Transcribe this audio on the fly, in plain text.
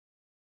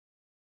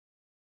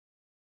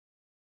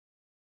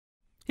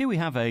Here we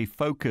have a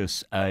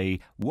Focus, a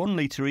 1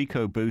 litre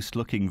EcoBoost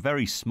looking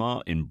very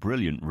smart in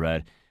brilliant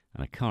red,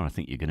 and a car I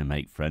think you're going to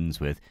make friends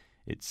with.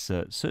 It's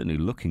certainly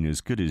looking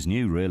as good as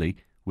new, really,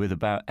 with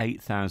about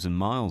 8,000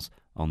 miles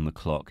on the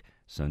clock,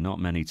 so not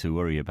many to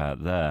worry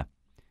about there.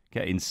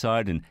 Get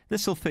inside and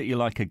this will fit you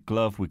like a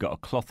glove. We've got a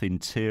cloth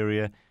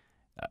interior,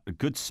 a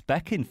good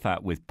spec in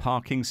fact, with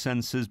parking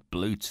sensors,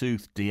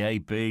 Bluetooth,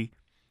 DAB,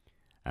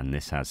 and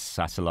this has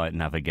satellite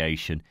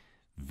navigation.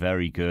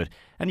 Very good.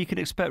 And you can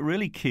expect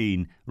really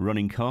keen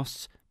running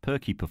costs,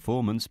 perky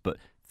performance, but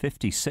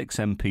 56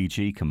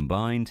 mpg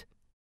combined.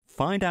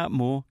 Find out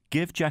more,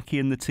 give Jackie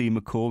and the team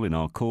a call in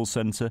our call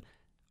centre.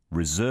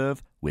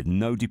 Reserve with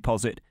no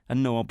deposit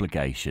and no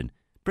obligation.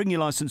 Bring your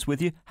licence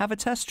with you, have a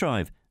test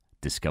drive.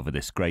 Discover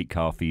this great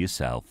car for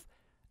yourself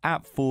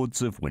at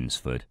Fords of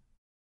Winsford.